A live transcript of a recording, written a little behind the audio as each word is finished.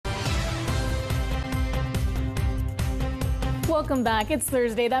Welcome back. It's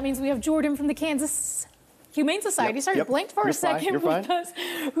Thursday. That means we have Jordan from the Kansas Humane Society. Sorry, blanked for a second with us.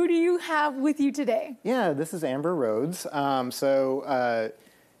 Who do you have with you today? Yeah, this is Amber Rhodes.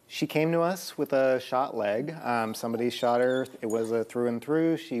 She came to us with a shot leg. Somebody shot her. It was a through and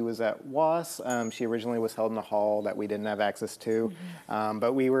through. She was at WAS. She originally was held in a hall that we didn't have access to,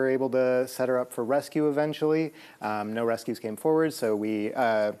 but we were able to set her up for rescue eventually. No rescues came forward, so we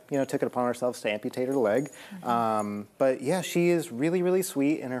took it upon ourselves to amputate her leg. But yeah, she is really, really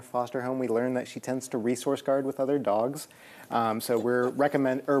sweet. In her foster home, we learned that she tends to resource guard with other dogs. So we're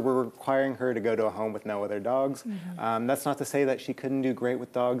requiring her to go to a home with no other dogs. That's not to say that she couldn't do great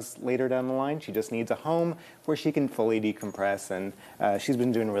with dogs later down the line. She just needs a home where she can fully decompress, and she's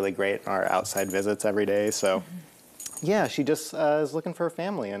been doing really great on our outside visits every day. So yeah, she just is looking for a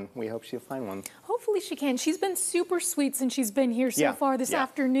family, and we hope she'll find one. Hopefully she can. She's been super sweet since she's been here so far this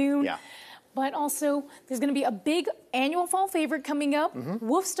afternoon. But also, there's going to be a big annual fall favorite coming up,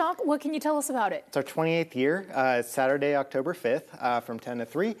 Wolfstock. What can you tell us about it? It's our 28th year. It's Saturday, October 5th from 10 to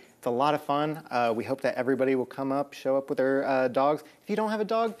 3. It's a lot of fun. We hope that everybody will come up, show up with their dogs. If you don't have a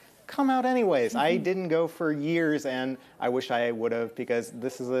dog, come out anyways. I didn't go for years, and I wish I would have, because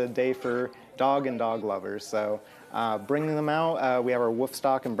this is a day for dog and dog lovers. So bring them out. We have our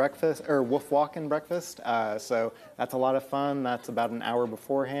Wolfstock and breakfast, or Wolf Walk and breakfast. So that's a lot of fun. That's about an hour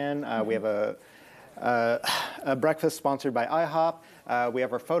beforehand. We have a breakfast sponsored by IHOP. We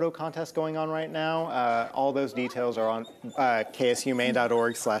have our photo contest going on right now. All those details are on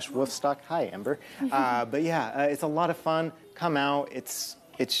kshumane.org/Wolfstock. Hi, Amber. But yeah, it's a lot of fun. Come out. It's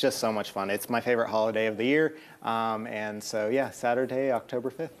just so much fun. It's my favorite holiday of the year. And so, yeah, Saturday, October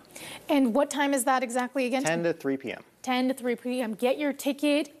 5th. And what time is that exactly again? 10 to 3 p.m. 10 to 3 p.m. Get your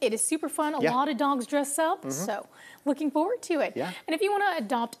ticket. It is super fun. A lot of dogs dress up. So looking forward to it. And if you want to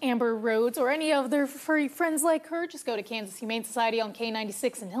adopt Amber Rhodes or any other furry friends like her, just go to Kansas Humane Society on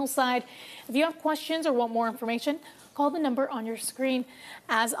K96 in Hillside. If you have questions or want more information, call the number on your screen.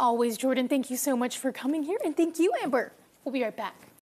 As always, Jordan, thank you so much for coming here. And thank you, Amber. We'll be right back.